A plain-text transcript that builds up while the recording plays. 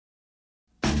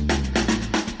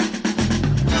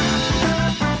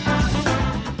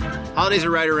Holidays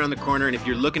are right around the corner, and if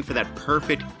you're looking for that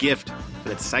perfect gift for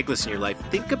that cyclist in your life,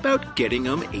 think about getting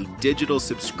them a digital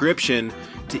subscription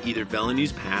to either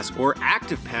VeloNews Pass or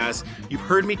Active Pass. You've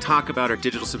heard me talk about our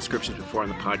digital subscriptions before on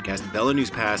the podcast.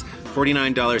 VeloNews Pass,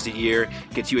 $49 a year,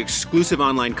 gets you exclusive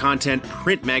online content,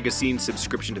 print magazine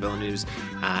subscription to VeloNews,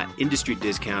 industry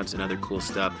discounts, and other cool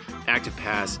stuff. Active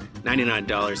Pass,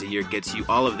 $99 a year, gets you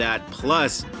all of that,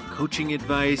 plus coaching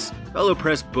advice,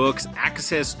 VeloPress books,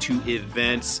 access to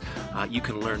events. You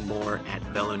can learn more at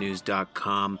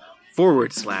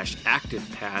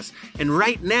velonews.com/Active Pass. And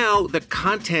right now, the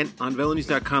content on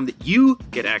velonews.com that you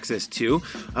get access to,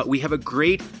 we have a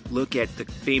great look at the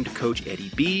famed coach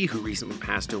Eddie B., who recently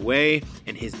passed away,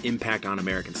 and his impact on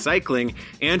American cycling.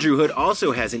 Andrew Hood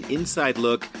also has an inside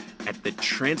look at the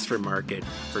transfer market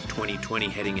for 2020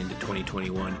 heading into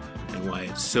 2021 and why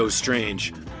it's so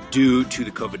strange due to the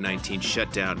COVID-19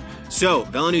 shutdown. So,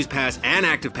 VeloNews Pass and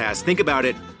Active Pass, think about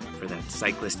it for that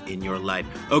cyclist in your life.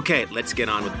 Okay, let's get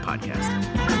on with the podcast.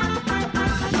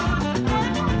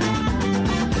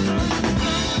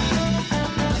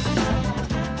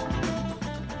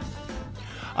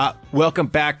 Welcome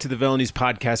back to the VeloNews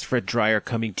podcast. Fred Dreyer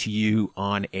coming to you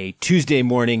on a Tuesday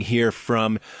morning here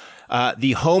from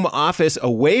the home office,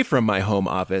 away from my home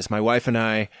office. My wife and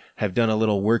I have done a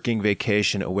little working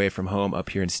vacation away from home up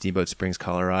here in Steamboat Springs,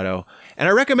 Colorado. And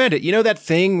I recommend it. You know that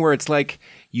thing where it's like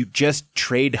you just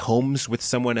trade homes with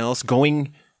someone else?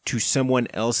 Going to someone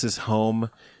else's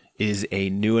home is a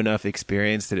new enough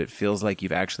experience that it feels like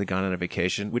you've actually gone on a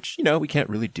vacation, which, you know, we can't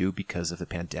really do because of the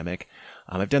pandemic.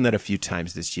 I've done that a few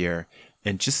times this year.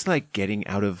 And just like getting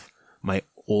out of my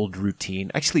old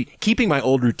routine, actually keeping my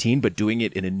old routine, but doing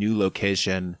it in a new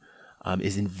location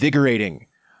is invigorating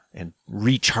and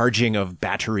recharging of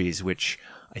batteries, which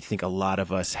I think a lot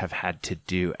of us have had to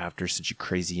do after such a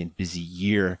crazy and busy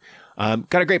year.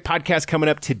 Got a great podcast coming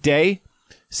up today.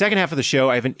 Second half of the show,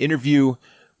 I have an interview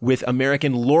with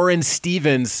American Lauren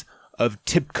Stevens of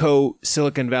TIBCO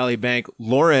Silicon Valley Bank.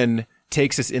 Lauren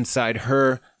takes us inside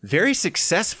her very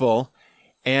successful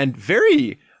and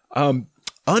very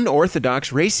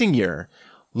unorthodox racing year.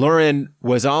 Lauren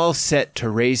was all set to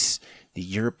race the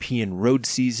European road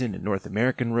season and North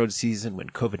American road season when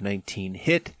COVID-19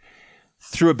 hit,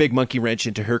 threw a big monkey wrench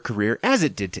into her career, as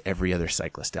it did to every other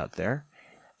cyclist out there.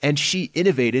 And she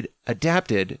innovated,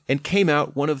 adapted, and came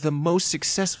out one of the most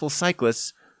successful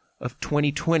cyclists of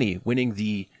 2020, winning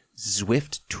the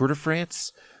Zwift Tour de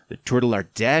France, the Tour de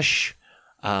l'Ardèche,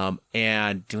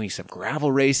 and doing some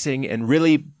gravel racing and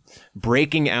really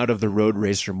breaking out of the road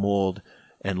racer mold.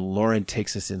 And Lauren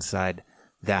takes us inside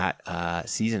that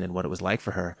season and what it was like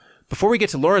for her. Before we get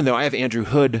to Lauren, though, I have Andrew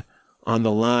Hood on the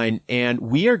line, and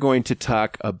we are going to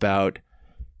talk about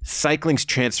cycling's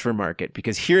transfer market,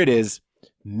 because here it is,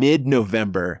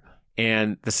 mid-November,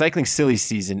 and the cycling silly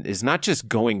season is not just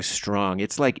going strong,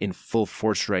 it's like in full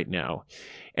force right now.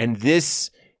 And this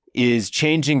is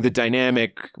changing the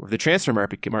dynamic of the transfer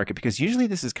market, because usually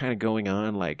this is kind of going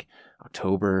on like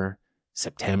October,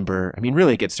 September. I mean,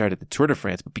 really it gets started at the Tour de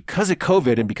France, but because of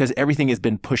COVID and because everything has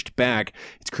been pushed back,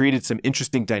 it's created some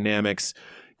interesting dynamics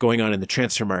going on in the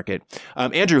transfer market.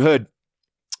 Andrew Hood,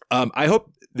 I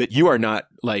hope that you are not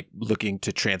like looking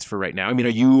to transfer right now. I mean, are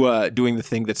you doing the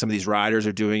thing that some of these riders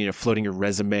are doing, you know, floating your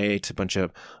resume to a bunch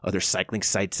of other cycling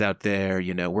sites out there,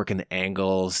 you know, working the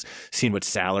angles, seeing what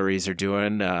salaries are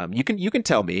doing? You can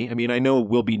tell me. I mean, I know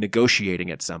we'll be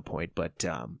negotiating at some point, but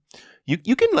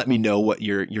you can let me know what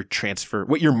your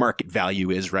what your market value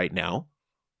is right now.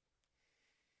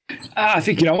 I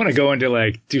think, I want to go into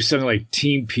like do something like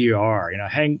team PR,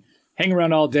 hang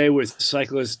around all day with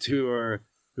cyclists who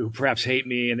perhaps hate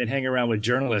me, and then hang around with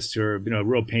journalists who are,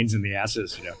 real pains in the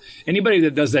asses. Anybody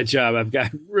that does that job, I've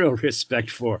got real respect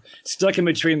for. Stuck in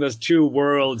between those two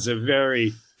worlds of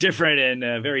very different and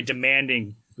very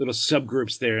demanding little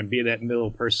subgroups there, and be that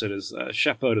middle person is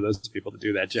chapeau to those people to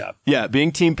do that job. Yeah,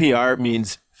 being team PR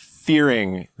means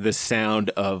fearing the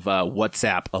sound of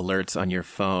WhatsApp alerts on your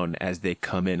phone as they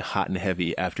come in hot and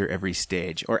heavy after every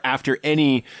stage, or after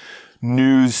any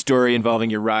news story involving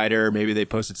your rider. Maybe they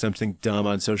posted something dumb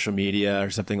on social media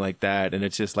or something like that, and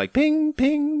it's just like ping,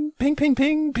 ping, ping, ping,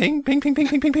 ping, ping, ping, ping, ping,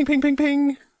 ping, ping, ping, ping, ping,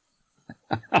 ping.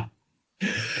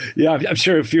 Yeah, I'm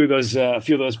sure a few of those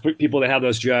people that have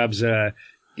those jobs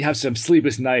have some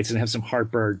sleepless nights and have some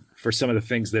heartburn for some of the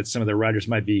things that some of the riders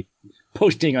might be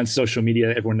posting on social media.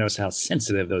 Everyone knows how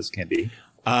sensitive those can be.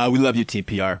 We love you, Team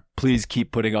PR. Please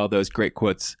keep putting all those great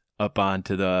quotes up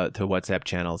onto the WhatsApp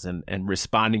channels and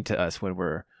responding to us when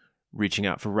we're reaching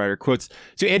out for rider quotes.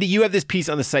 So, Andy, you have this piece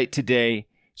on the site today,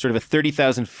 sort of a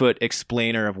 30,000 foot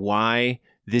explainer of why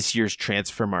this year's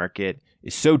transfer market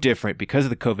is so different because of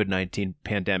the COVID-19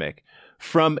 pandemic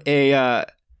from a,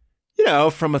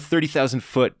 from a 30,000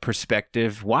 foot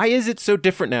perspective. Why is it so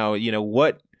different now?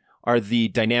 What are the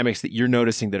dynamics that you're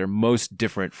noticing that are most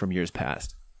different from years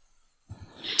past?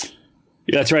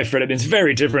 Yeah, that's right, Fred. I mean, it's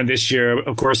very different this year,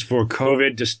 of course, for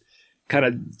COVID, just kind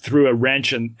of threw a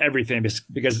wrench in everything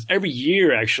because every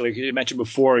year, actually, you mentioned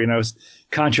before,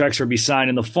 contracts would be signed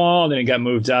in the fall, and then it got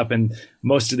moved up, and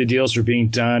most of the deals were being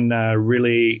done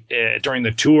really during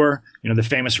the tour, the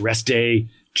famous rest day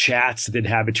chats that they'd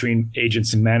have between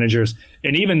agents and managers.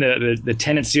 And even the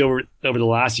tendency over the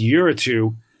last year or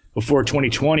two before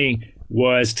 2020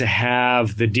 was to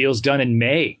have the deals done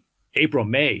in April,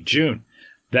 May, June.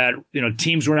 That,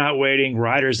 teams were not waiting.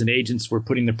 Riders and agents were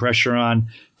putting the pressure on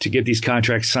to get these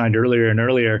contracts signed earlier and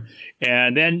earlier.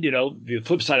 And then, the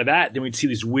flip side of that, then we'd see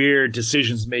these weird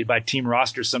decisions made by team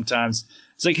rosters sometimes.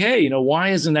 It's like, hey, why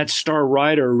isn't that star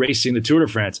rider racing the Tour de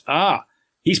France?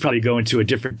 He's probably going to a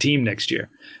different team next year.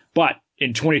 But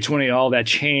in 2020, all that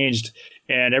changed,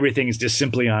 and everything is just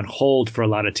simply on hold for a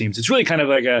lot of teams. It's really kind of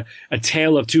like a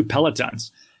tale of two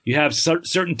pelotons. You have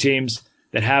certain teams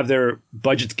that have their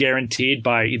budgets guaranteed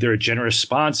by either a generous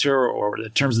sponsor or the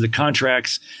terms of the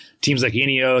contracts. Teams like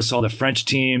Ineos, all the French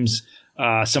teams,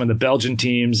 some of the Belgian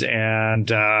teams,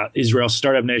 and Israel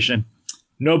Startup Nation.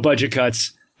 No budget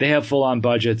cuts. They have full-on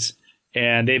budgets,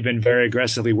 and they've been very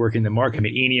aggressively working the market. I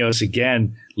mean, Ineos,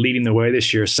 again, leading the way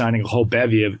this year, signing a whole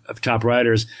bevy of top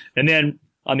riders. And then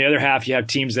on the other half, you have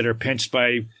teams that are pinched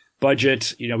by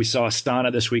budget. We saw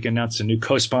Astana this week announce a new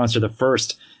co-sponsor, the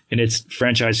first in its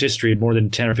franchise history in more than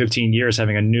 10 or 15 years,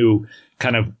 having a new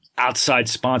kind of outside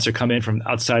sponsor come in from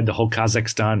outside the whole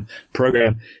Kazakhstan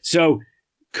program. So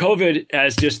COVID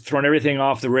has just thrown everything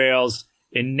off the rails.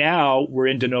 And now we're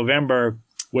into November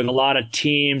with a lot of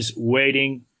teams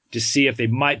waiting to see if they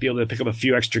might be able to pick up a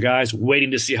few extra guys,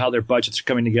 waiting to see how their budgets are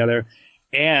coming together,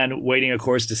 and waiting, of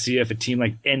course, to see if a team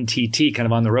like NTT, kind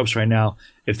of on the ropes right now,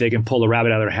 if they can pull the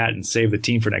rabbit out of their hat and save the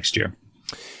team for next year.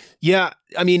 Yeah,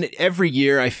 I mean, every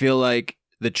year I feel like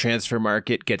the transfer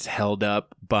market gets held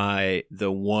up by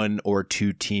the one or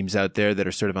two teams out there that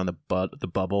are sort of on the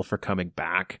bubble for coming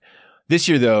back. This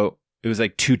year, though, it was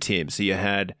like two teams. So you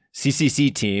had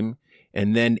CCC team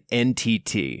and then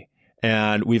NTT.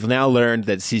 And we've now learned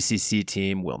that CCC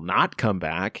team will not come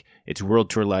back. Its World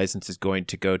Tour license is going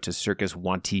to go to Circus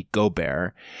Wanty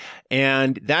Gobert.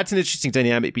 And that's an interesting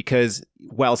dynamic because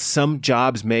while some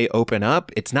jobs may open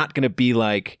up, it's not going to be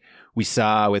like we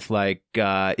saw with like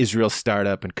Israel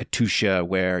Startup and Katusha,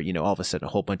 where, all of a sudden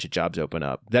a whole bunch of jobs open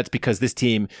up. That's because this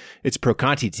team, it's Pro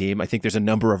Conti team. I think there's a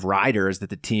number of riders that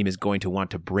the team is going to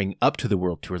want to bring up to the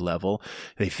World Tour level.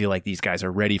 They feel like these guys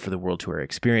are ready for the World Tour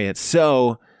experience.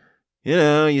 So,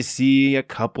 you see a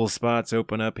couple spots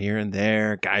open up here and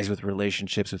there, guys with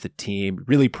relationships with the team,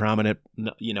 really prominent,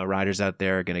 riders out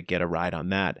there are going to get a ride on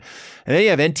that. And then you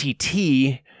have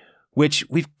NTT, which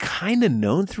we've kind of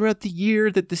known throughout the year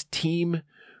that this team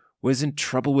was in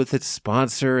trouble with its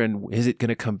sponsor. And is it going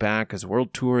to come back as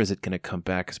World Tour? Is it going to come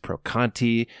back as Pro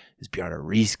Conti? Is Bjarne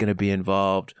Riis going to be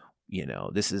involved?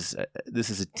 This is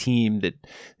a team that,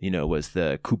 was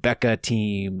the Kubeka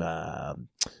team,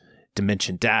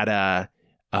 Dimension Data.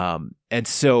 And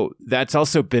so that's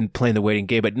also been playing the waiting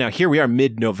game. But now here we are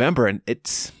mid-November, and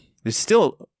there's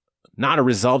still not a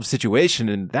resolved situation.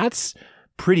 And that's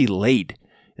pretty late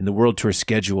in the World Tour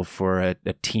schedule for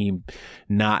a team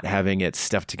not having its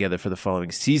stuff together for the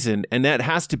following season. And that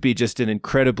has to be just an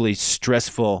incredibly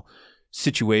stressful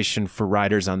situation for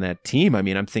riders on that team. I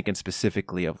mean, I'm thinking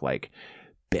specifically of like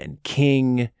Ben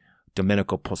King,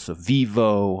 Domenico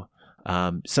Pozzovivo,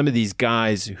 some of these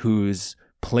guys whose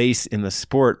place in the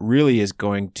sport really is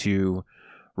going to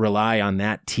rely on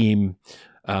that team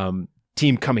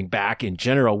coming back in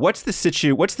general. What's the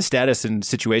status and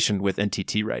situation with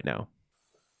NTT right now?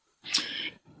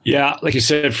 Yeah, like you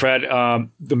said, Fred,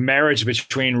 the marriage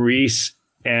between Riis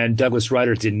and Douglas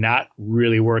Ryder did not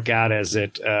really work out as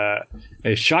a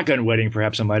shotgun wedding,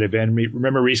 perhaps it might have been.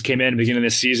 Remember, Riis came in at the beginning of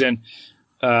this season,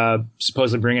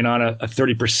 supposedly bringing on a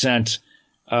 30%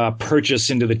 purchase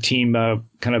into the team,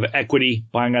 kind of equity,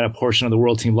 buying out a portion of the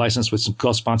World Team license with some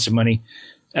co-sponsor money.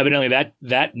 Evidently,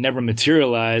 that never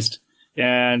materialized,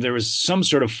 and there was some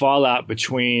sort of fallout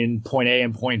between point A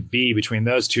and point B between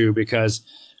those two because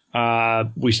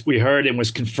we heard and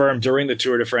was confirmed during the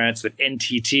Tour de France that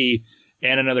NTT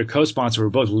and another co-sponsor were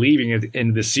both leaving at the end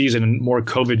of the season, and more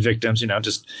COVID victims,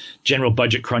 just general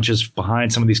budget crunches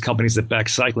behind some of these companies that back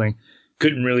cycling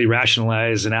couldn't really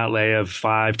rationalize an outlay of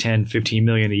 5, 10, 15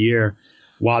 million a year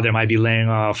while they might be laying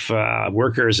off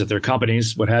workers at their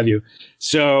companies, what have you.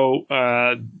 So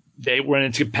they went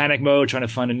into panic mode trying to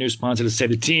find a new sponsor to save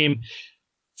the team.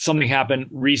 Something happened.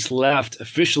 Reese left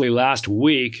officially last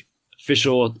week.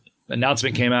 Official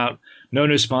announcement came out. No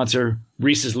new sponsor.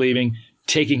 Reese is leaving,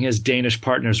 taking his Danish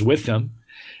partners with him.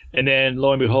 And then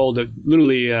lo and behold,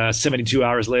 literally 72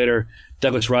 hours later,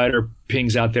 Douglas Ryder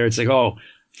pings out there. It's like, oh,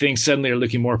 things suddenly are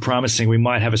looking more promising. We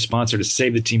might have a sponsor to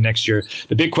save the team next year.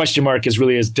 The big question mark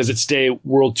is, does it stay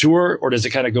World Tour, or does it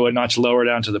kind of go a notch lower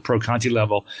down to the Pro Conti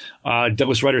level?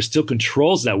 Douglas Ryder still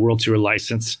controls that World Tour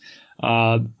license.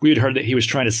 We had heard that he was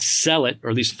trying to sell it, or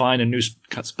at least find a new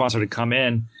sponsor to come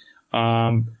in,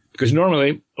 because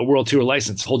normally a World Tour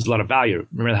license holds a lot of value.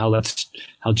 Remember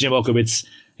how Jim Okowitz,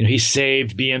 he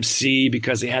saved BMC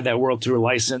because they had that World Tour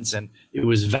license and it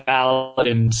was valid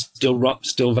and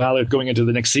still valid going into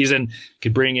the next season.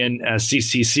 Could bring in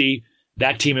CCC.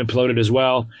 That team imploded as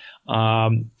well,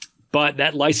 but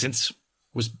that license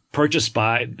was purchased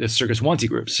by the Circus Wanty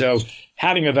Group. So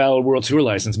having a valid World Tour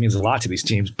license means a lot to these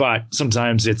teams, but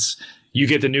sometimes it's you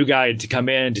get the new guy to come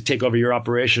in to take over your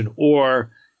operation, or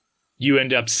you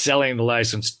end up selling the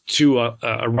license to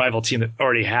a rival team that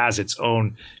already has its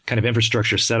own kind of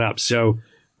infrastructure set up. So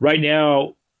right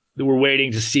now we're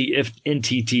waiting to see if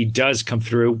NTT does come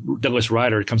through. Douglas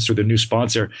Ryder comes through, the new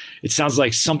sponsor. It sounds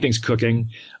like something's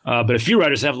cooking, but a few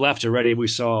riders have left already. We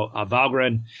saw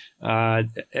Valgren,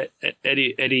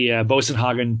 Eddie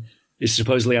Bosenhagen is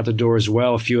supposedly out the door as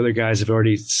well. A few other guys have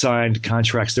already signed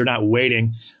contracts. They're not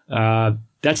waiting.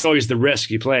 That's always the risk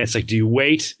you play. It's like, do you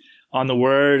wait on the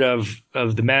word of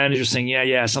the manager saying,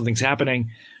 yeah, something's happening,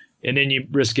 and then you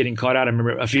risk getting caught out? I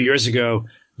remember a few years ago,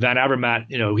 Van Avermaet,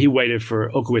 he waited for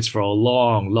Okowitz for a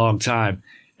long, long time.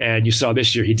 And you saw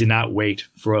this year, he did not wait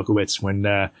for Okowitz. When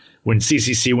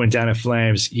CCC went down in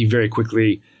flames, he very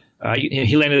quickly,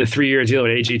 he landed a 3-year deal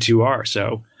at AG2R.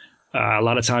 So a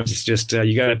lot of times it's just,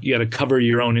 you gotta cover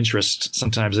your own interest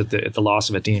sometimes at the loss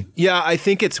of a team. Yeah, I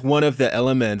think it's one of the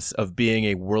elements of being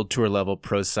a World Tour level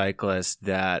pro cyclist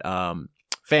that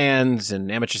fans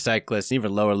and amateur cyclists and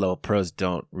even lower level pros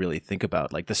don't really think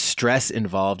about. Like, the stress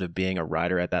involved of being a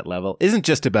rider at that level isn't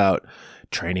just about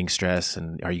training stress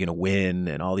and are you going to win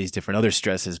and all these different other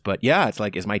stresses. But yeah, it's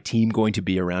like, is my team going to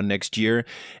be around next year?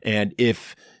 And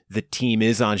if the team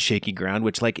is on shaky ground,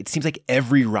 which, like, it seems like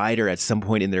every rider at some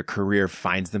point in their career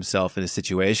finds themselves in a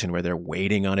situation where they're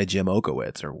waiting on a Jim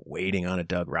Okowitz or waiting on a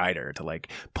Doug Ryder to like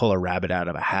pull a rabbit out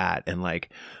of a hat. And like,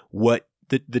 what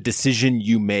the decision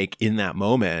you make in that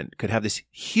moment could have this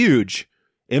huge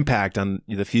impact on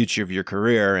the future of your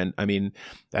career. And I mean,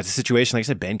 that's a situation, like I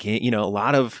said, Ben King, a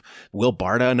lot of Will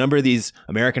Barta, a number of these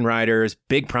American riders,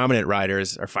 big prominent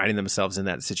riders, are finding themselves in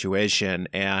that situation.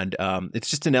 And it's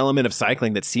just an element of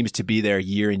cycling that seems to be there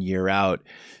year in, year out,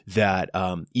 that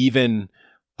even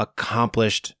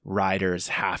accomplished riders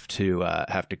have to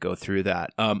go through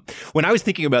that. When I was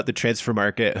thinking about the transfer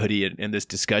market, Hoodie, in this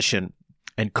discussion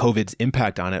and COVID's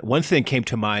impact on it, one thing came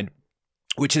to mind,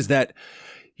 which is that,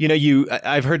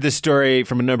 I've heard this story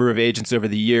from a number of agents over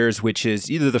the years, which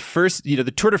is either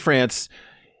the Tour de France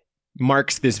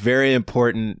marks this very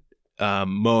important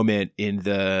moment in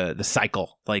the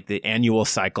cycle, like the annual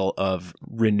cycle of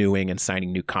renewing and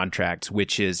signing new contracts,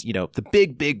 which is,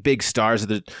 the big stars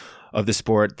of the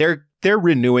sport. They're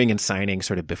renewing and signing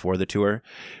sort of before the tour,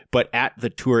 but at the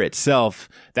tour itself,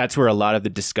 that's where a lot of the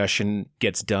discussion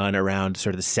gets done around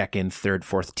sort of the second, third,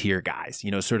 fourth tier guys,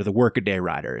 sort of the workaday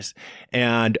riders.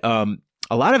 And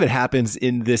a lot of it happens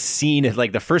in this scene of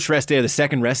like the first rest day or the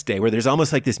second rest day, where there's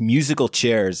almost like this musical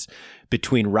chairs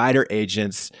between rider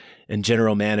agents and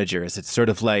general managers. It's sort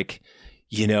of like,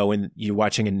 when you're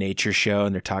watching a nature show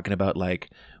and they're talking about like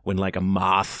when like a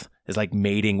moth is like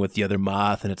mating with the other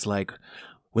moth, and it's like,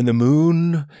 when the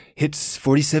moon hits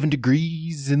 47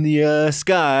 degrees in the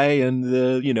sky and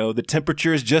the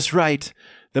temperature is just right,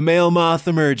 the male moth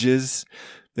emerges,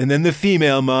 and then the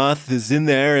female moth is in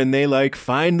there, and they like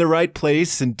find the right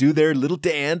place and do their little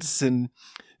dance, and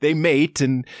they mate,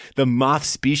 and the moth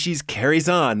species carries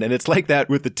on. And it's like that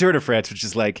with the Tour de France, which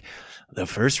is like the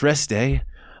first rest day,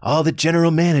 all the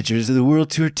general managers of the World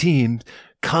Tour team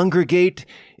congregate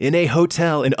in a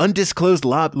hotel, an undisclosed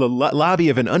lobby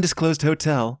of an undisclosed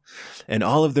hotel, and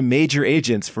all of the major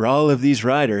agents for all of these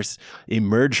riders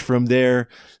emerge from their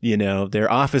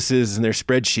offices and their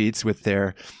spreadsheets with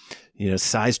their,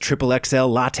 size triple XL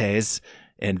lattes,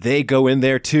 and they go in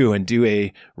there too and do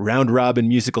a round robin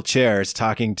musical chairs,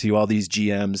 talking to all these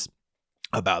GMs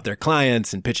about their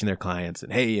clients and pitching their clients,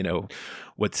 and hey,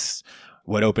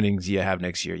 what openings do you have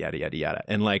next year, yada yada yada.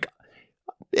 And like,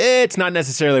 it's not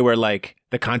necessarily where like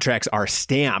the contracts are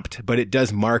stamped, but it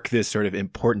does mark this sort of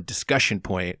important discussion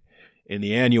point in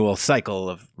the annual cycle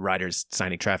of riders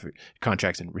signing traffic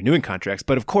contracts and renewing contracts.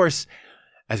 But of course,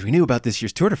 as we knew about this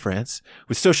year's Tour de France,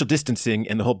 with social distancing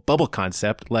and the whole bubble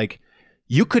concept, like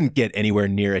you couldn't get anywhere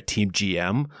near a team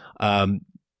GM.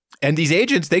 And these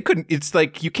agents, they couldn't, it's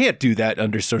like, you can't do that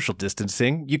under social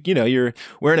distancing. You know, you're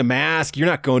wearing a mask. You're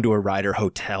not going to a rider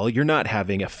hotel. You're not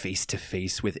having a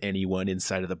face-to-face with anyone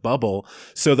inside of the bubble.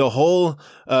 So the whole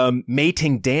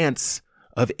mating dance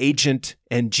of agent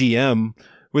and GM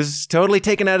was totally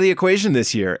taken out of the equation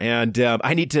this year. And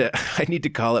I need to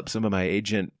call up some of my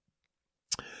agent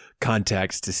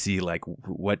contacts to see like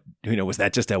what, you know, was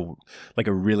that just a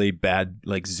really bad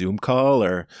like Zoom call,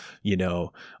 or, you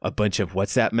know, a bunch of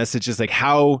WhatsApp messages? Like,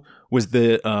 how was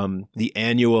the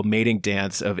annual mating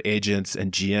dance of agents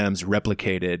and GMs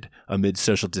replicated amid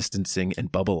social distancing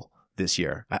and bubble this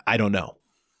year? I don't know.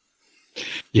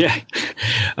 Yeah.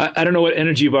 I don't know what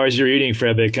energy bars you're eating,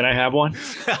 Fred, but can I have one?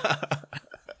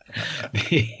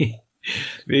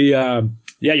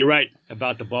 Yeah, you're right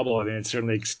about the bubble. I mean, it's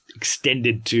certainly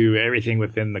extended to everything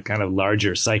within the kind of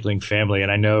larger cycling family.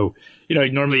 And I know, you know,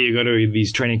 normally you go to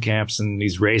these training camps and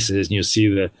these races and you'll see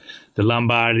the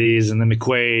Lombardis and the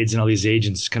McQuaids and all these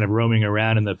agents kind of roaming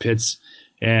around in the pits.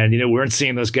 And, you know, we weren't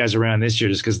seeing those guys around this year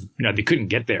just because, you know, they couldn't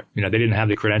get there. You know, they didn't have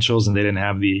the credentials and they didn't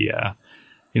have the,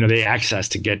 you know, the access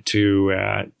to get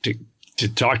to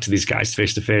talk to these guys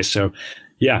face to face. So,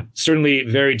 yeah, certainly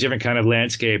very different kind of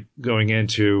landscape going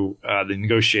into the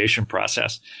negotiation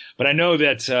process. But I know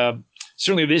that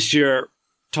certainly this year,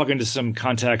 talking to some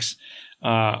contacts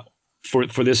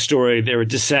for this story, they were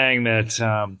just saying that,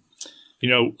 you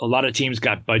know, a lot of teams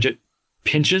got budget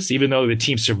pinches. Even though the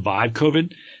team survived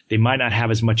COVID, they might not have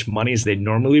as much money as they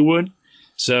normally would.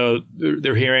 So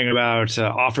they're hearing about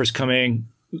offers coming,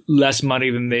 less money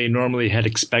than they normally had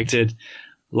expected.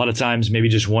 A lot of times, maybe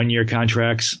just 1-year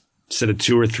contracts instead of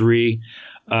 2 or 3.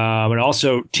 And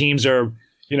also teams are,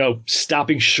 you know,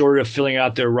 stopping short of filling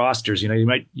out their rosters. You know, you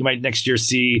might next year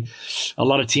see a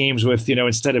lot of teams with, you know,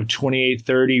 instead of 28,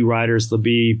 30 riders, there'll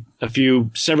be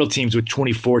several teams with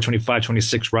 24, 25,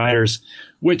 26 riders,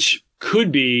 which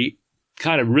could be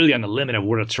kind of really on the limit of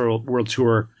what a World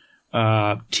Tour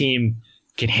team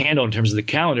can handle in terms of the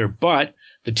calendar. But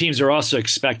the teams are also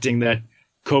expecting that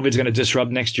COVID's going to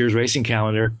disrupt next year's racing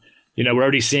calendar. You know, we're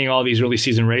already seeing all these early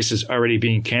season races already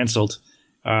being canceled.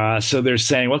 So they're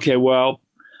saying, okay, well,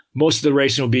 most of the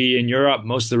racing will be in Europe.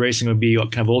 Most of the racing will be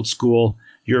kind of old school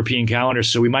European calendar.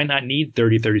 So we might not need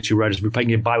 30, 32 riders. We probably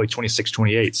can get by with 26,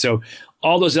 28. So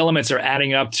all those elements are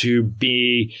adding up to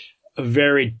be a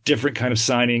very different kind of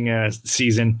signing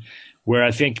season, where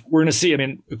I think we're going to see, I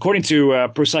mean, according to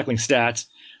Pro Cycling Stats,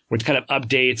 which kind of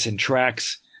updates and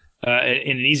tracks in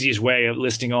an easiest way of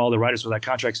listing all the riders without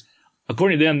contracts,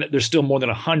 according to them, there's still more than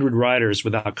 100 riders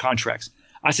without contracts.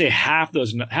 I say half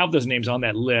those names on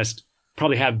that list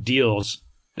probably have deals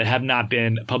that have not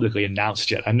been publicly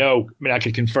announced yet. I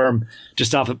could confirm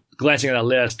just off of glancing at that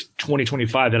list,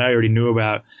 2025 that I already knew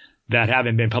about that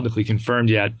haven't been publicly confirmed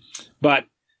yet. But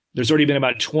there's already been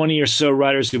about 20 or so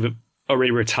riders who've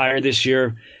already retired this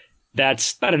year.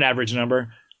 That's not an average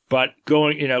number, but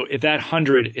if that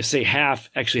 100, if say half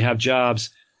actually have jobs,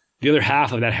 the other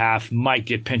half of that half might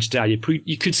get pinched out.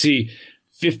 You could see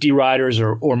 50 riders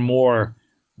or more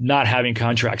not having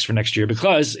contracts for next year,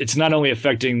 because it's not only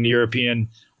affecting the European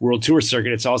World Tour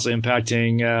circuit, it's also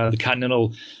impacting the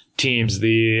continental teams,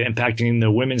 impacting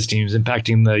the women's teams,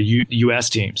 impacting the U.S.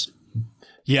 teams.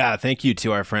 Yeah, thank you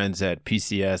to our friends at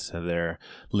PCS of their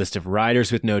list of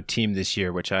riders with no team this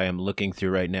year, which I am looking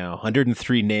through right now.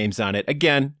 103 names on it.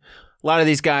 Again, a lot of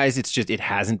these guys, it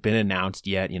hasn't been announced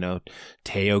yet. You know,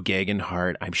 Teo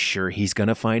Gegenhardt, I'm sure he's going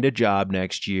to find a job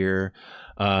next year.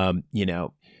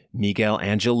 Miguel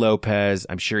Angel Lopez,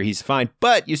 I'm sure he's fine.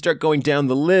 But you start going down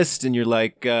the list and you're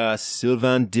like,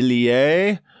 Sylvain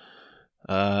Dillier,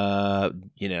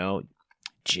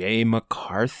 Jay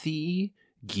McCarthy,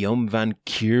 Guillaume van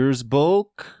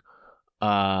Kiersbulk,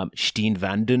 Steen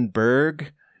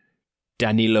Vandenberg,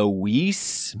 Danilo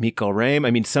Weiss, Mikkel Reim.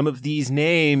 I mean, some of these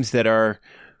names that are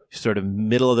sort of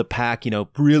middle of the pack,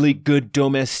 really good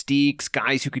domestiques,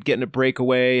 guys who could get in a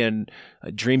breakaway and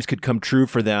dreams could come true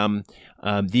for them.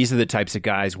 These are the types of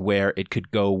guys where it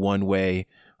could go one way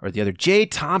or the other. Jay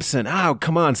Thompson. Oh,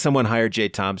 come on. Someone hire Jay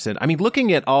Thompson. I mean,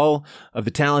 looking at all of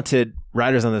the talented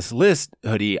riders on this list,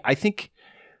 Hoodie, I think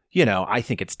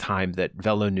it's time that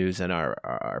Velo News and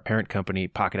our parent company,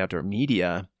 Pocket Outdoor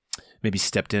Media, maybe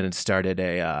stepped in and started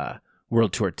a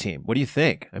World Tour team. What do you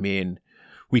think? I mean,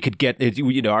 we could get,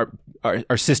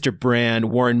 our sister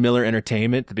brand, Warren Miller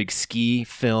Entertainment, the big ski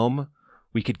film.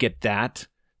 We could get that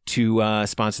to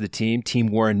sponsor the team, Team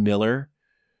Warren Miller.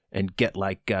 and get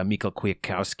like Mikhail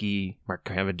Kwiatkowski, Mark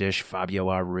Cavendish, Fabio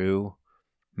Aru,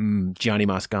 Gianni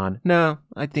Moscon. No,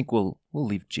 I think we'll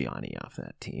leave Gianni off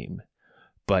that team.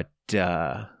 But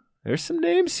there's some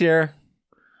names here.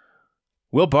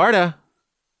 Will Barta.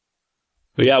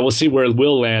 But yeah, we'll see where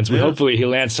Will lands. Yeah. Hopefully he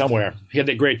lands somewhere. He had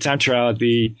that great time trial at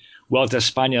the Vuelta a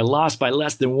España, lost by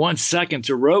less than 1 second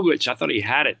to Roglic. I thought he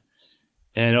had it.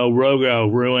 And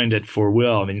Rogo ruined it for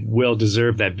Will. I mean, Will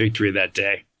deserved that victory that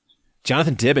day.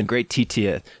 Jonathan Dibben, great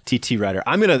TT rider.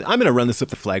 I'm gonna run this up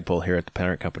the flagpole here at the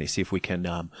parent company, see if we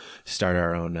can start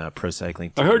our own pro cycling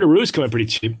team. I heard Aru's coming pretty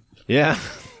cheap. Yeah,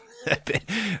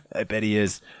 I bet he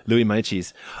is. Louis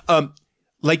Maichis.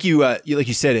 Like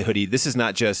you said, Hoodie, this is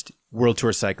not just World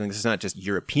Tour cycling. This is not just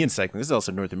European cycling. This is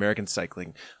also North American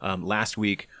cycling. Last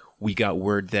week, we got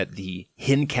word that the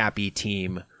Hincapie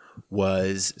team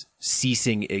was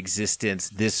ceasing existence.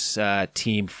 This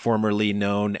team, formerly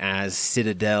known as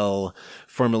Citadel,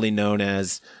 formerly known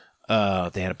as,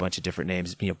 they had a bunch of different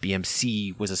names.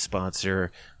 BMC was a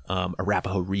sponsor,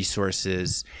 Arapaho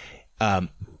Resources,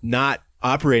 not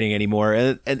operating anymore.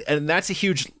 And that's a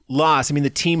huge loss. I mean, the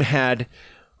team had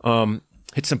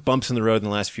hit some bumps in the road in the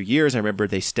last few years. I remember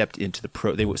they stepped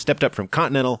stepped up from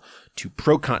Continental to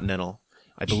Pro Continental.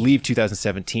 I believe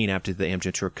 2017, after the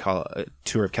Amgen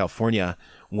Tour of California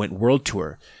went World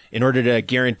Tour, in order to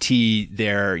guarantee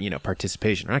their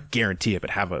participation, or not guarantee it, but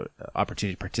have an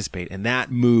opportunity to participate. And that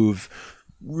move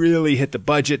really hit the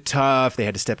budget tough. They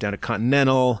had to step down to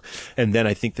Continental, and then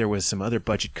I think there was some other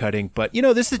budget cutting. But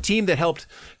this is a team that helped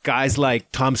guys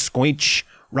like Tom Squinch,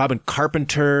 Robin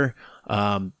Carpenter,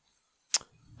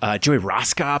 Joey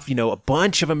Roscoff, a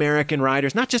bunch of American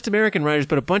riders, not just American riders,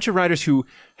 but a bunch of riders who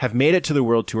have made it to the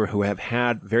World Tour, who have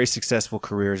had very successful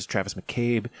careers. Travis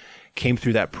McCabe came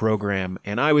through that program,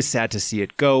 and I was sad to see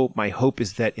it go. My hope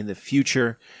is that in the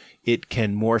future, it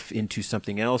can morph into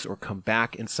something else or come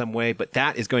back in some way, but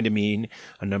that is going to mean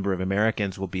a number of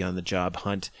Americans will be on the job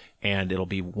hunt, and it'll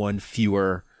be one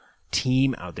fewer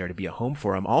team out there to be a home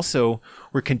for them. Also,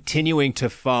 we're continuing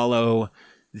to follow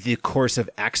the course of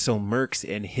Axel Merckx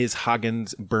and his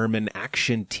Hagens Berman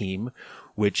Action team,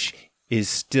 which is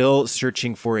still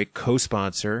searching for a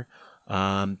co-sponsor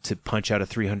to punch out a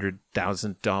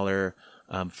 $300,000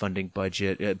 funding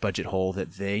budget hole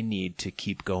that they need to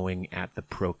keep going at the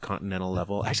Pro Continental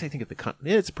level. Actually, I think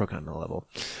it's a Pro Continental level,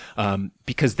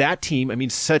 because that team,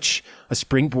 such a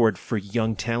springboard for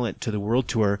young talent to the World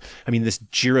Tour. This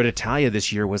Giro d'Italia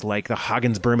this year was like the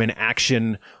Hagens Berman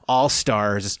Action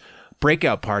All-Stars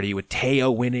breakout party, with Teo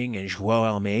winning and Joao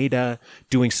Almeida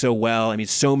doing so well.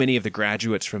 So many of the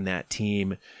graduates from that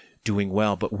team doing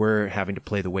well, but we're having to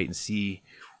play the wait and see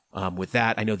with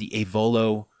that. I know the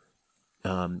Evolo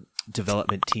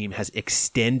development team has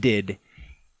extended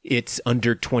its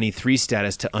under 23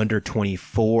 status to under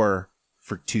 24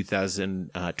 for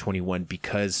 2021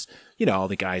 because, all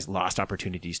the guys lost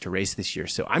opportunities to race this year.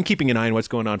 So I'm keeping an eye on what's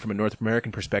going on from a North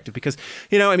American perspective because,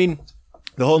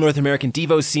 the whole North American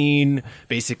Devo scene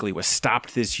basically was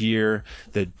stopped this year.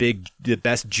 The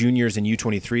best juniors and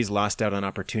U23s lost out on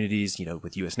opportunities,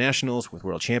 with U.S. Nationals, with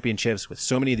World Championships, with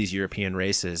so many of these European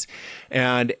races.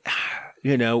 And,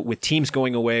 with teams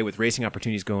going away, with racing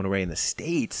opportunities going away in the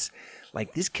States,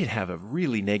 this could have a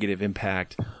really negative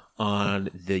impact on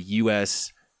the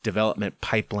U.S. development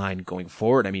pipeline going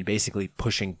forward. Basically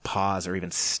pushing pause or even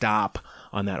stop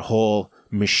on that whole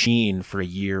machine for a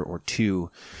year or two.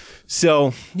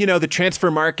 So, the transfer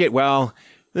market, well,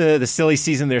 the silly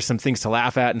season, there's some things to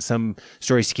laugh at and some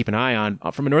stories to keep an eye on.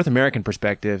 From a North American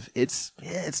perspective, it's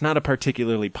not a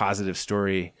particularly positive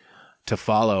story to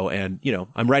follow. And,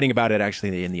 I'm writing about it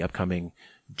actually in the upcoming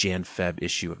Jan-Feb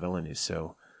issue of Velo News.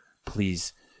 So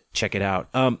please check it out.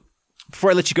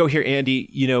 Before I let you go here, Andy,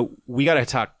 we got to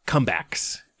talk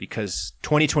comebacks because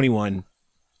 2021,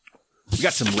 we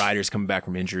got some riders coming back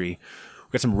from injury.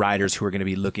 We got some riders who are going to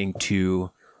be looking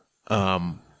to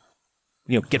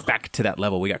get back to that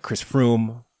level. We got Chris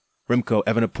Froome, Remco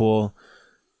Evenepoel,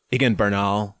 Egan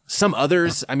Bernal, some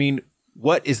others.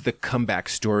 What is the comeback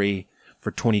story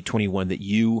for 2021 that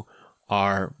you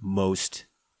are most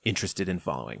interested in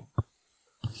following?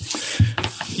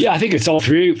 Yeah, I think it's all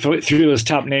three of those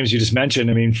top names you just mentioned.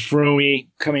 Froome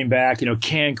coming back,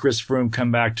 can Chris Froome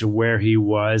come back to where he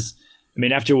was?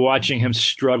 After watching him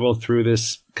struggle through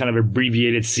this kind of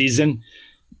abbreviated season,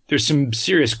 there's some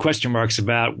serious question marks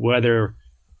about whether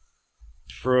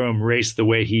Froome raced the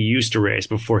way he used to race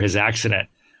before his accident.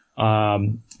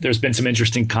 There's been some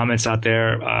interesting comments out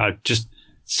there. Just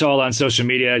saw on social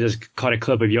media, I just caught a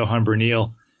clip of Johan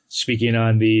Bernal speaking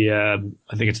on the,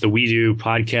 I think it's the We Do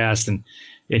podcast. And,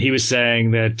 And he was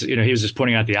saying that, he was just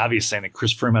pointing out the obvious, saying that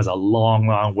Chris Froome has a long,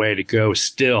 long way to go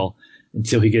still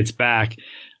until he gets back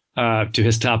to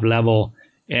his top level.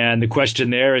 And the question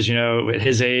there is, at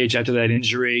his age, after that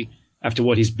injury, after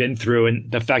what he's been through,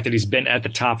 and the fact that he's been at the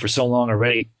top for so long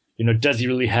already, does he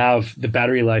really have the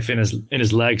battery life in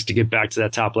his legs to get back to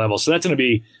that top level? So that's going to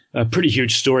be a pretty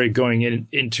huge story going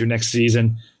into next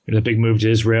season. The big move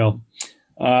to Israel.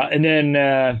 And then,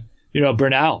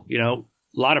 Bernal, a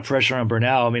lot of pressure on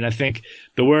Bernal. I mean, I think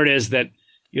the word is that,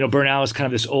 Bernal is kind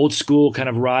of this old school kind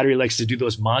of rider. He likes to do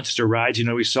those monster rides.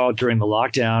 We saw it during the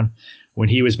lockdown when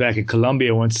he was back in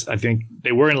Colombia. Once, I think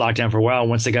they were in lockdown for a while.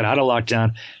 Once they got out of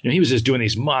lockdown, he was just doing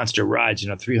these monster rides,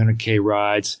 300K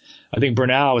rides. I think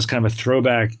Bernal was kind of a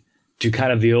throwback to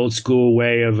kind of the old school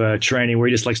way of training, where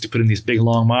he just likes to put in these big,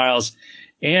 long miles.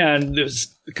 And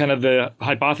there's kind of the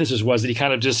hypothesis was that he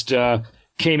kind of just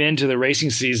came into the racing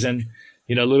season,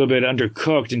 a little bit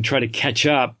undercooked and tried to catch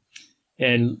up,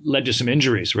 and led to some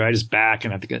injuries, right? His back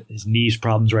and I think his knees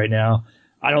problems right now.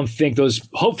 I don't think those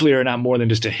hopefully are not more than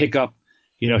just a hiccup.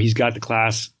 He's got the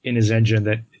class in his engine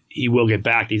that he will get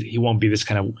back. He won't be this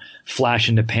kind of flash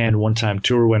in the pan one-time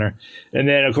Tour winner. And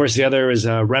then, of course, the other is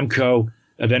Remco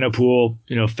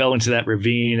Evenepoel, fell into that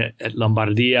ravine at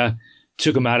Lombardia,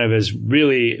 took him out of his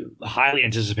really highly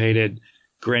anticipated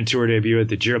Grand Tour debut at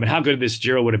the Giro. I mean, how good this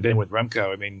Giro would have been with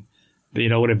Remco. I mean,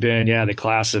 would have been, the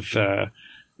class of,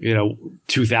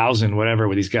 2000, whatever,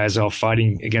 with these guys all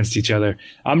fighting against each other.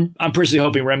 I'm personally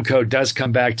hoping Remco does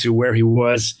come back to where he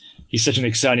was. He's such an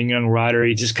exciting young rider.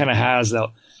 He just kind of has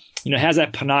that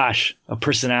panache of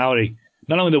personality,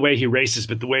 not only the way he races,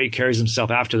 but the way he carries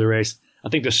himself after the race. I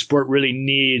think the sport really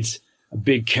needs a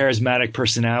big charismatic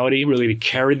personality really to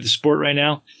carry the sport right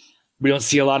now. We don't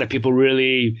see a lot of people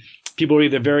are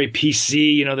either very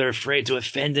PC, they're afraid to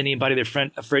offend anybody, they're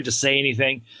afraid to say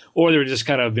anything, or they're just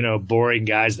kind of, boring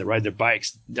guys that ride their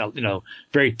bikes,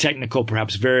 very technical,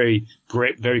 perhaps very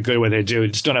great, very good at what they do. They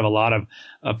just don't have a lot of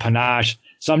panache.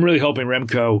 So I'm really hoping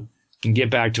Remco can get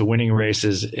back to winning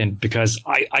races, and because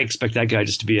I expect that guy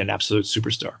just to be an absolute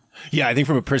superstar. Yeah, I think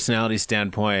from a personality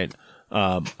standpoint,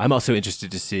 I'm also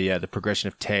interested to see the progression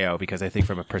of Teo, because I think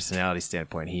from a personality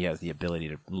standpoint, he has the ability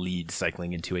to lead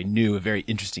cycling into a very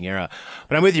interesting era.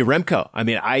 But I'm with you, Remco. I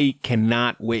mean, I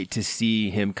cannot wait to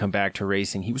see him come back to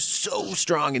racing. He was so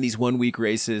strong in these 1 week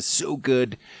races, so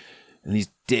good in these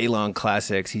day-long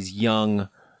classics. He's young,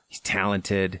 he's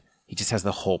talented, he just has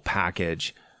the whole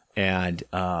package. And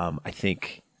I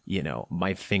think,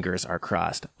 my fingers are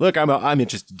crossed. Look, I'm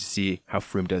interested to see how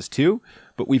Froome does too,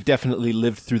 but we've definitely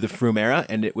lived through the Froome era,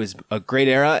 and it was a great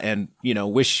era, and,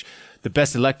 wish the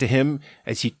best of luck to him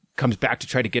as he comes back to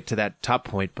try to get to that top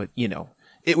point. But,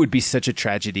 it would be such a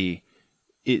tragedy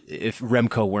if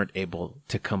Remco weren't able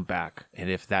to come back, and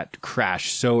if that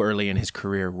crash so early in his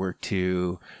career were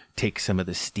to take some of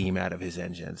the steam out of his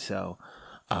engine. So,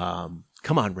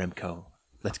 come on, Remco,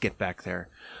 let's get back there.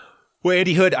 Well,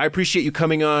 Andy Hood, I appreciate you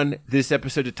coming on this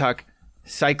episode to talk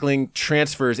cycling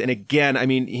transfers. And again, I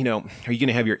mean, are you going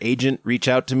to have your agent reach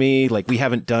out to me? Like, we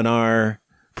haven't done our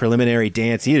preliminary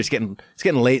dance either. It's getting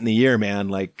late in the year, man.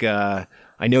 Like, I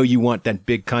know you want that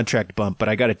big contract bump, but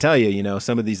I got to tell you,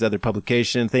 some of these other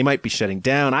publications, they might be shutting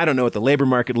down. I don't know what the labor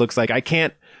market looks like. I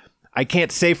can't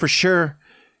say for sure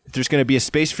if there's going to be a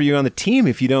space for you on the team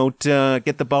if you don't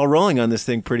get the ball rolling on this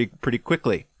thing pretty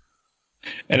quickly.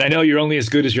 And I know you're only as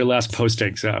good as your last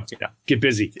posting, so get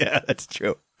busy. Yeah, that's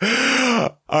true.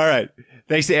 All right.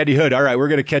 Thanks to Andy Hood. All right, we're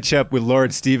going to catch up with Lauren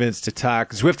Stephens to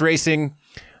talk Zwift racing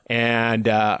and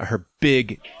her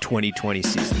big 2020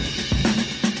 season.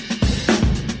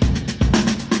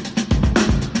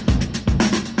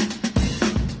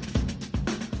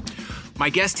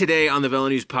 My guest today on the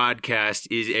VeloNews podcast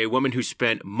is a woman who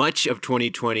spent much of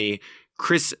 2020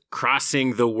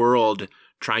 crisscrossing the world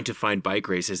trying to find bike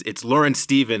races. It's Lauren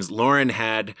Stephens. Lauren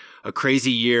had a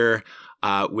crazy year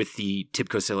with the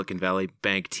TIBCO Silicon Valley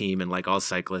Bank team, and like all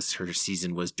cyclists, her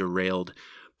season was derailed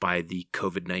by the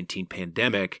COVID-19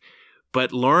 pandemic.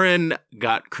 But Lauren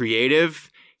got creative.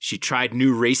 She tried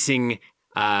new ways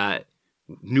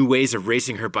of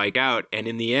racing her bike out, and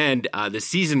in the end, the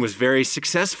season was very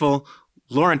successful.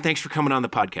 Lauren, thanks for coming on the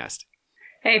podcast.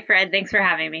 Hey, Fred. Thanks for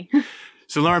having me.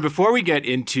 So, Lauren, before we get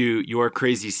into your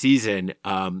crazy season,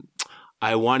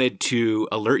 I wanted to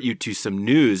alert you to some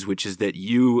news, which is that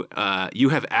you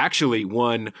have actually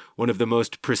won one of the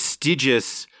most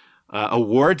prestigious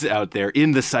awards out there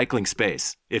in the cycling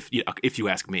space, if you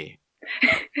ask me.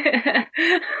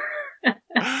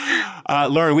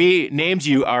 Lauren, we named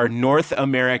you our North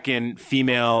American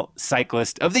Female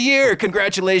Cyclist of the Year.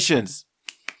 Congratulations.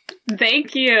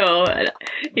 Thank you.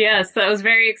 Yes, that was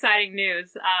very exciting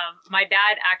news. My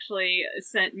dad actually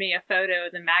sent me a photo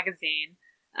of the magazine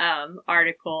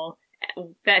article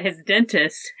that his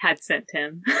dentist had sent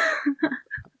him.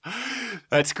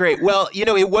 That's great. Well,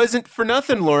 it wasn't for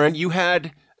nothing, Lauren. You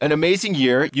had an amazing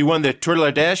year. You won the Tour de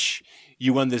l'Ardèche.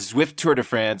 You won the Zwift Tour de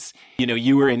France.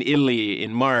 You were in Italy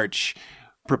in March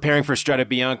preparing for Strade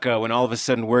Bianche when all of a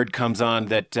sudden word comes on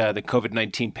that the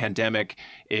COVID-19 pandemic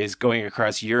is going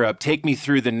across Europe. Take me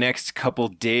through the next couple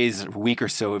days, week or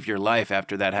so of your life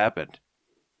after that happened.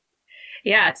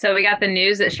 Yeah, so we got the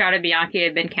news that Strade Bianche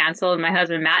had been canceled. My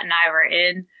husband Matt and I were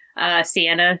in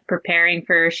Siena preparing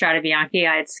for Strade Bianche.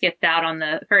 I had skipped out on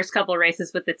the first couple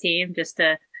races with the team just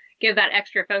to give that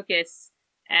extra focus.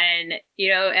 And,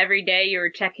 every day you were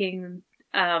checking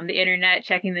the internet,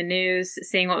 checking the news,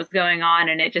 seeing what was going on.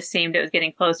 And it just seemed it was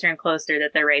getting closer and closer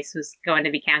that the race was going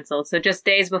to be canceled. So just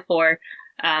days before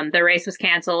the race was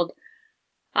canceled.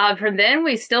 From then,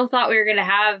 we still thought we were going to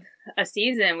have a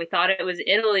season. We thought it was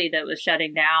Italy that was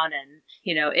shutting down and,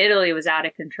 Italy was out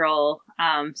of control.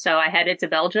 So I headed to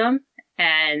Belgium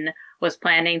and was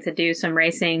planning to do some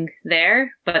racing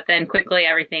there, but then quickly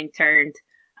everything turned,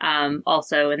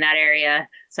 also in that area.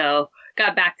 So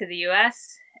got back to the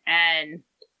US and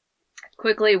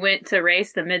quickly went to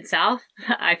race the Mid-South.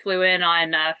 I flew in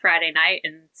on Friday night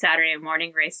and Saturday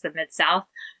morning raced the Mid-South,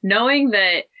 knowing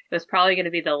that it was probably going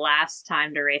to be the last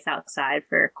time to race outside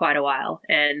for quite a while.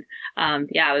 And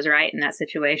I was right in that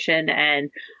situation. And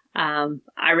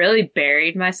I really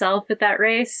buried myself at that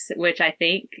race, which I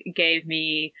think gave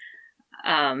me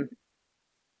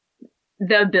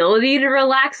the ability to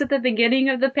relax at the beginning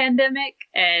of the pandemic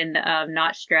and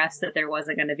not stress that there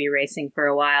wasn't going to be racing for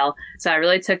a while. So I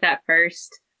really took that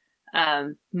first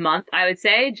month, I would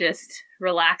say, just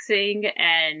relaxing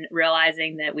and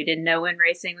realizing that we didn't know when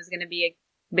racing was going to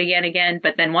begin again.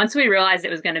 But then once we realized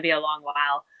it was going to be a long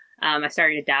while, I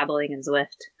started dabbling in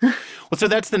Zwift. Well, so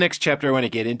that's the next chapter I want to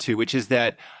get into, which is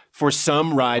that for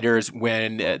some riders,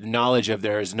 when knowledge of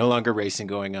there's no longer racing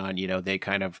going on, they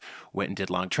kind of went and did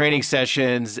long training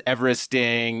sessions,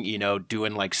 Everesting,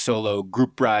 doing like solo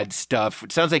group ride stuff.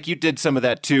 It sounds like you did some of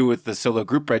that too with the solo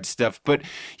group ride stuff. But,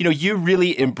 you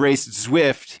really embraced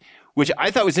Zwift, which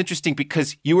I thought was interesting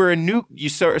because you were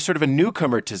sort of a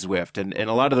newcomer to Zwift. And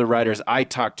a lot of the riders I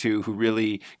talked to who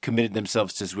really committed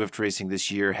themselves to Zwift racing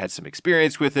this year had some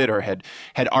experience with it or had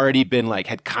already been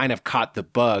had kind of caught the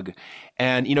bug.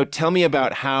 And, tell me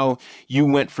about how you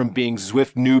went from being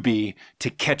Zwift newbie to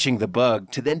catching the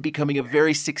bug to then becoming a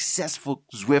very successful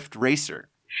Zwift racer.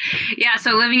 Yeah,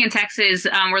 so living in Texas,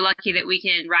 we're lucky that we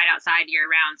can ride outside year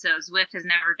round. So Zwift has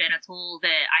never been a tool that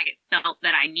I felt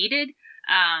that I needed.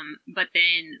 But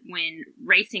then when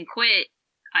racing quit,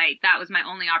 that was my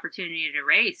only opportunity to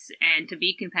race and to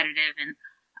be competitive.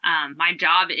 And my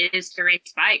job is to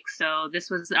race bikes. So this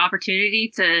was the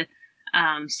opportunity to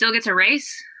still get to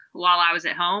race while I was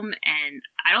at home. And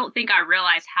I don't think I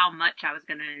realized how much I was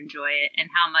going to enjoy it and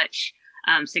how much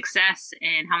success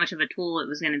and how much of a tool it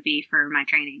was going to be for my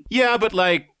training. Yeah, but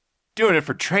doing it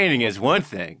for training is one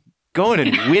thing. Going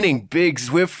and winning big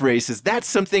Zwift races, that's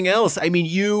something else. I mean,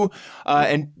 you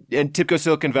and TIBCO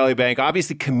Silicon Valley Bank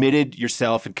obviously committed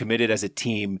yourself and committed as a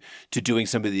team to doing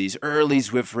some of these early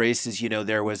Zwift races.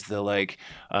 There was the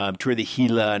Tour de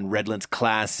Gila and Redlands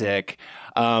Classic.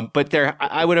 But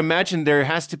I would imagine there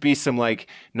has to be some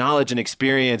knowledge and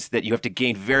experience that you have to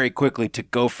gain very quickly to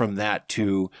go from that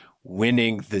to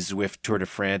winning the Zwift Tour de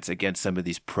France against some of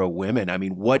these pro women. I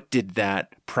mean, what did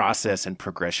that process and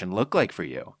progression look like for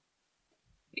you?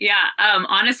 Yeah,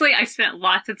 honestly, I spent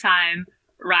lots of time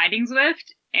riding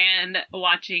Zwift and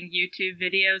watching YouTube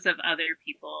videos of other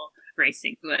people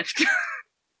racing Zwift.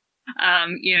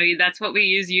 That's what we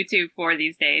use YouTube for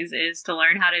these days, is to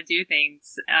learn how to do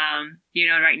things.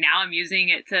 Right now I'm using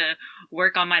it to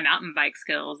work on my mountain bike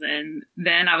skills, and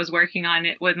then I was working on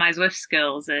it with my Zwift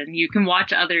skills. And you can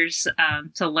watch others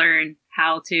to learn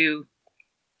how to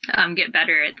get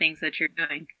better at things that you're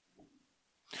doing.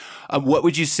 What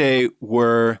would you say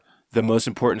were the most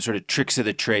important sort of tricks of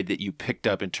the trade that you picked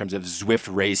up in terms of Zwift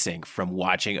racing from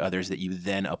watching others that you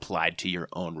then applied to your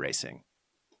own racing?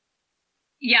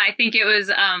 Yeah, I think it was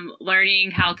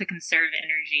learning how to conserve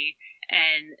energy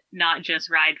and not just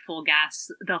ride full gas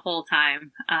the whole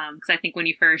time. Because I think when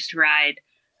you first ride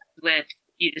Zwift,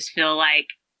 you just feel like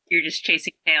you're just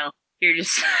chasing tail. You're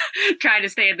just trying to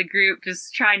stay in the group,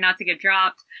 just trying not to get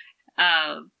dropped.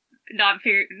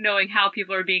 Knowing how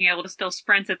people are being able to still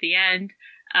sprint at the end.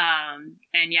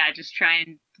 Just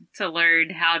trying to learn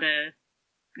how to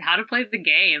play the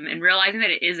game and realizing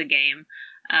that it is a game.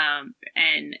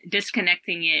 and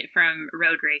disconnecting it from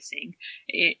road racing.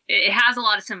 It has a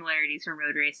lot of similarities from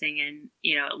road racing, and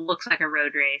it looks like a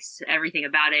road race. Everything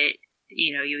about it,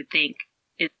 you would think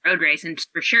it's a road race, and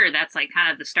for sure that's like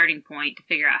kind of the starting point to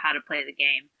figure out how to play the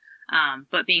game.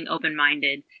 But being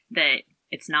open-minded that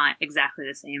it's not exactly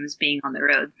the same as being on the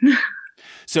road.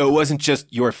 So it wasn't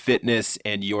just your fitness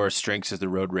and your strengths as the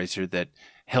road racer that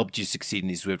helped you succeed in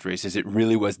these Zwift races. It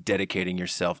really was dedicating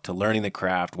yourself to learning the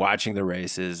craft, watching the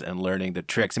races, and learning the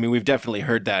tricks. I mean, we've definitely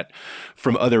heard that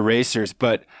from other racers,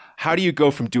 but how do you go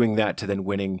from doing that to then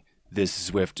winning this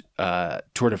Zwift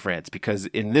Tour de France? Because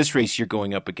in this race, you're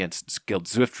going up against skilled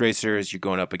Zwift racers, you're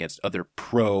going up against other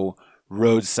pro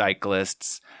road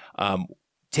cyclists.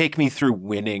 Take me through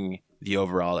winning the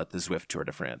overall at the Zwift Tour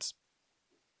de France.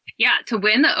 Yeah, to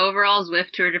win the overall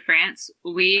Zwift Tour de France,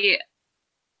 we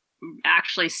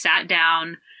actually sat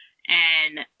down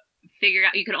and figured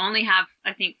out you could only have,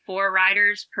 I think, 4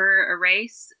 riders per a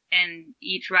race, and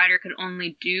each rider could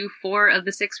only do 4 of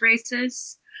the 6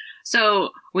 races. So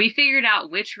we figured out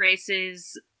which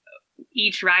races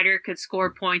each rider could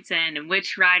score points in, and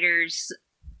which riders,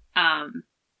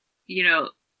 we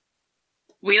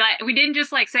didn't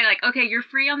just say okay, you're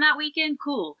free on that weekend,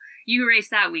 cool, you race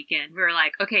that weekend. We were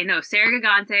like, okay, no, Sarah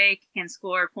Gigante can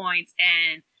score points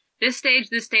in this stage,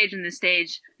 and this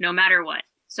stage, no matter what.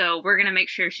 So we're going to make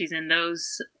sure she's in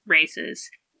those races.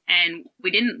 And we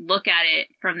didn't look at it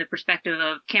from the perspective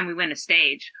of, can we win a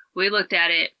stage? We looked at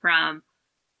it from,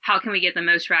 how can we get the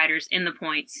most riders in the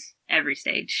points every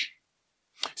stage?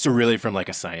 So really from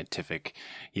a scientific,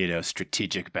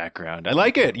 strategic background. I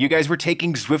like it. You guys were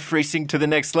taking Zwift racing to the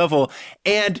next level.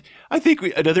 And I think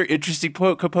another interesting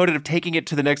component of taking it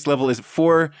to the next level is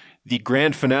for the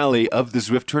grand finale of the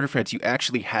Zwift Tour de France, you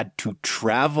actually had to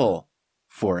travel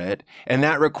for it. And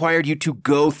that required you to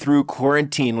go through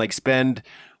quarantine, spend,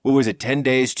 10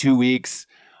 days, 2 weeks,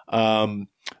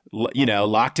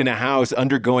 locked in a house,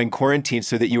 undergoing quarantine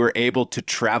so that you were able to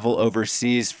travel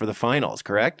overseas for the finals,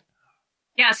 correct?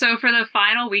 Yeah, so for the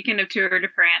final weekend of Tour de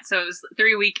France, so it was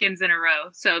 3 weekends in a row.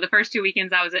 So the first 2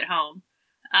 weekends I was at home.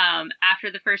 After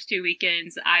the first 2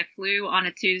 weekends, I flew on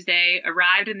a Tuesday,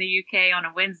 arrived in the UK on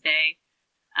a Wednesday,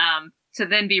 to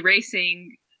then be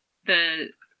racing the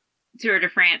Tour de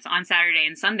France on Saturday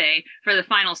and Sunday for the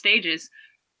final stages.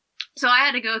 So I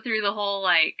had to go through the whole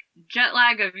jet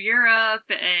lag of Europe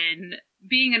and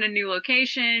being in a new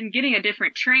location, getting a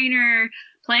different trainer,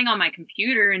 playing on my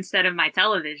computer instead of my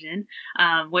television,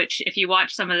 which if you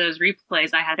watch some of those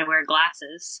replays, I had to wear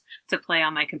glasses to play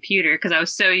on my computer because I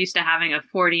was so used to having a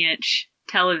 40-inch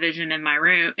television in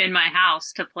my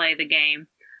house to play the game.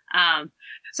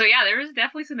 So yeah, there was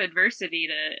definitely some adversity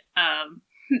to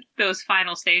those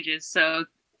final stages. So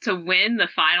to win the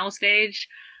final stage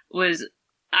was,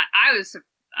 I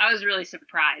was really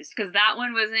surprised because that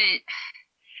one wasn't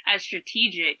as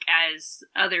strategic as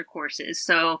other courses.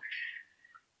 So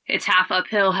it's half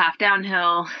uphill, half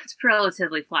downhill. It's a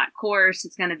relatively flat course.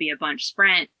 It's going to be a bunch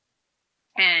sprint.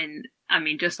 And I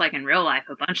mean, just like in real life,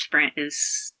 a bunch sprint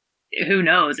is, who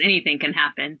knows, anything can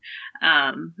happen.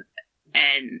 And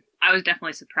I was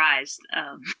definitely surprised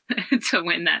to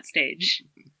win that stage.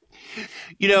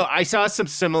 I saw some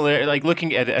similar,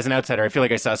 looking at it as an outsider, I feel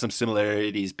like I saw some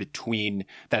similarities between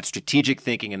that strategic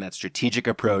thinking and that strategic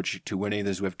approach to winning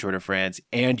the Zwift Tour de France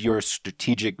and your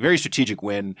very strategic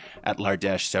win at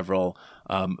L'Ardèche several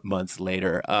months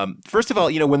later. First of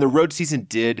all, when the road season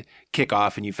did kick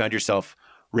off and you found yourself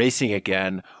racing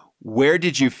again, where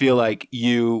did you feel like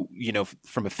you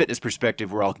from a fitness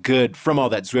perspective, were all good from all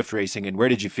that Zwift racing, and where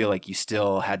did you feel like you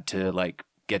still had to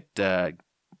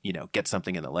get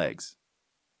something in the legs?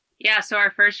 Yeah, so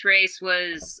our first race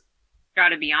was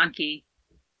Strade Bianche,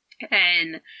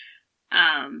 and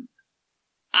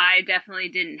I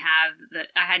definitely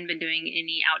I hadn't been doing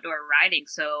any outdoor riding,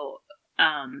 so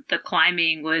the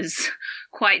climbing was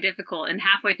quite difficult. And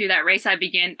halfway through that race, I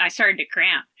started to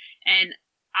cramp, and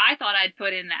I thought I'd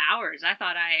put in the hours. I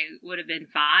thought I would have been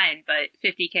fine, but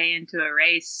 50K into a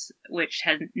race, which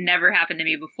has never happened to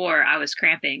me before, I was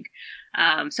cramping.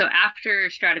 So after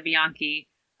Strade Bianche,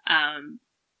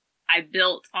 I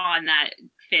built on that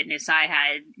fitness I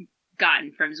had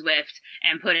gotten from Zwift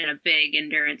and put in a big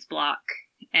endurance block.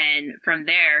 And from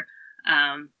there,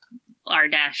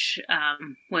 L'Ardèche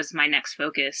was my next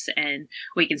focus. And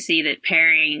we can see that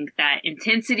pairing that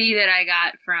intensity that I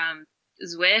got from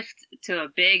Zwift to a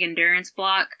big endurance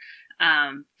block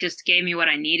just gave me what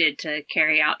I needed to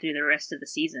carry out through the rest of the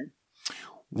season.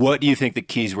 What do you think the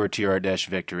keys were to your Ardèche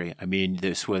victory? I mean,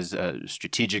 this was a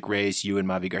strategic race. You and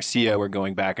Mavi Garcia were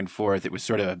going back and forth. It was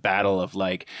sort of a battle of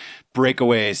like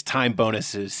breakaways, time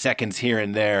bonuses, seconds here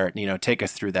and there. Take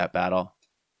us through that battle.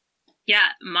 Yeah,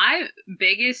 my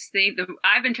biggest thing,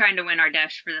 I've been trying to win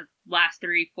Ardèche for the last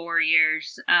 3-4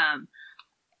 years.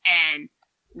 And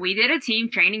we did a team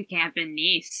training camp in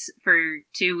Nice for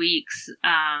 2 weeks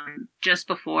just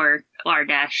before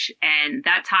Ardèche. And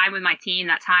that time with my team,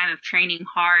 that time of training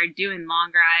hard, doing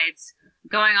long rides,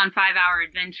 going on 5-hour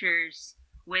adventures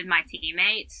with my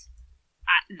teammates,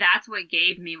 that's what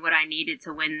gave me what I needed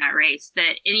to win that race.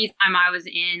 That anytime I was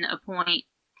in a point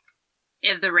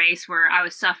of the race where I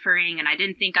was suffering and I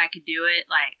didn't think I could do it,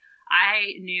 like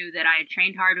I knew that I had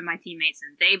trained hard with my teammates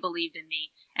and they believed in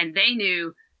me and they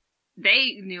knew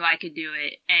I could do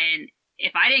it. And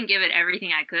if I didn't give it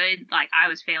everything I could, like I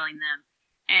was failing them.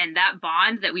 And that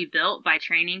bond that we built by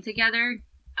training together,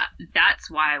 that's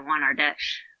why I won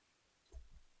Ardèche.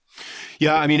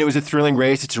 Yeah, I mean, it was a thrilling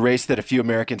race. It's a race that a few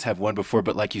Americans have won before,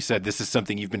 but like you said, this is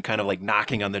something you've been kind of like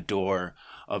knocking on the door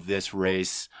of this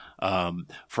race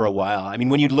for a while. I mean,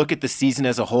 when you look at the season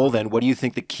as a whole, then what do you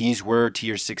think the keys were to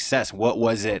your success? What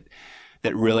was it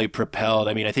that really propelled?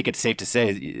 I mean, I think it's safe to say,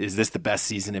 is this the best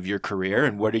season of your career?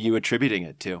 And what are you attributing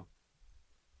it to?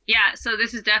 Yeah, so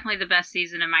this is definitely the best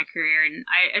season of my career. And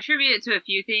I attribute it to a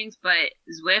few things, but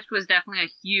Zwift was definitely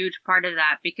a huge part of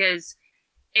that because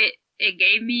it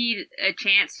gave me a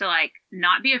chance to like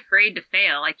not be afraid to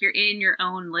fail. Like you're in your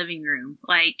own living room.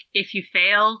 Like if you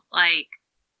fail, like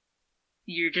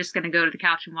you're just going to go to the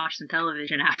couch and watch some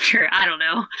television after. I don't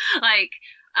know. Like,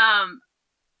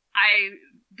 I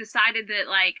decided that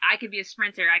like I could be a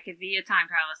sprinter. I could be a time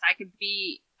trialist.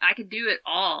 I could do it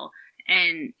all.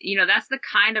 And, that's the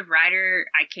kind of rider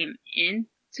I came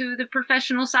into the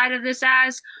professional side of this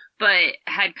as, but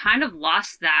had kind of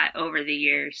lost that over the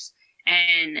years.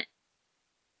 And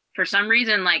for some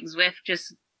reason, like Zwift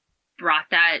just brought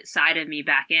that side of me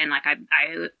back in. Like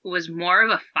I was more of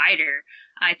a fighter.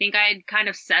 I think I had kind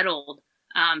of settled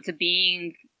to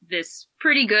being this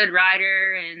pretty good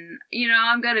rider and,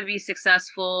 I'm going to be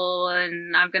successful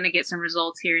and I'm going to get some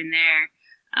results here and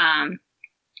there.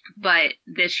 But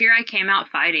this year I came out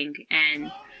fighting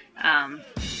and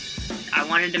I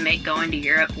wanted to make going to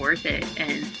Europe worth it.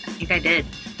 And I think I did.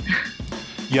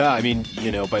 Yeah, I mean,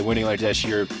 by winning Ardèche,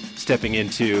 you're stepping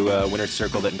into a winner's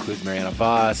circle that includes Marianne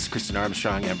Vos, Kristen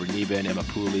Armstrong, Amber Neben, Emma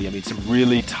Pooley. I mean, some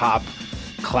really top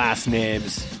class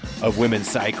names of women's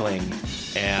cycling.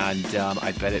 And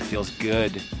I bet it feels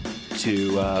good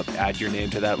to add your name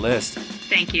to that list.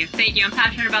 Thank you. I'm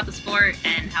passionate about the sport,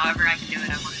 and however I can do it,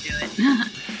 I want to do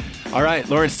it. All right,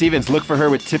 Lauren Stephens, look for her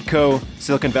with TIBCO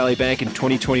Silicon Valley Bank in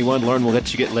 2021. Lauren, we'll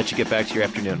let you get back to your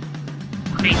afternoon.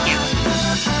 Thank you.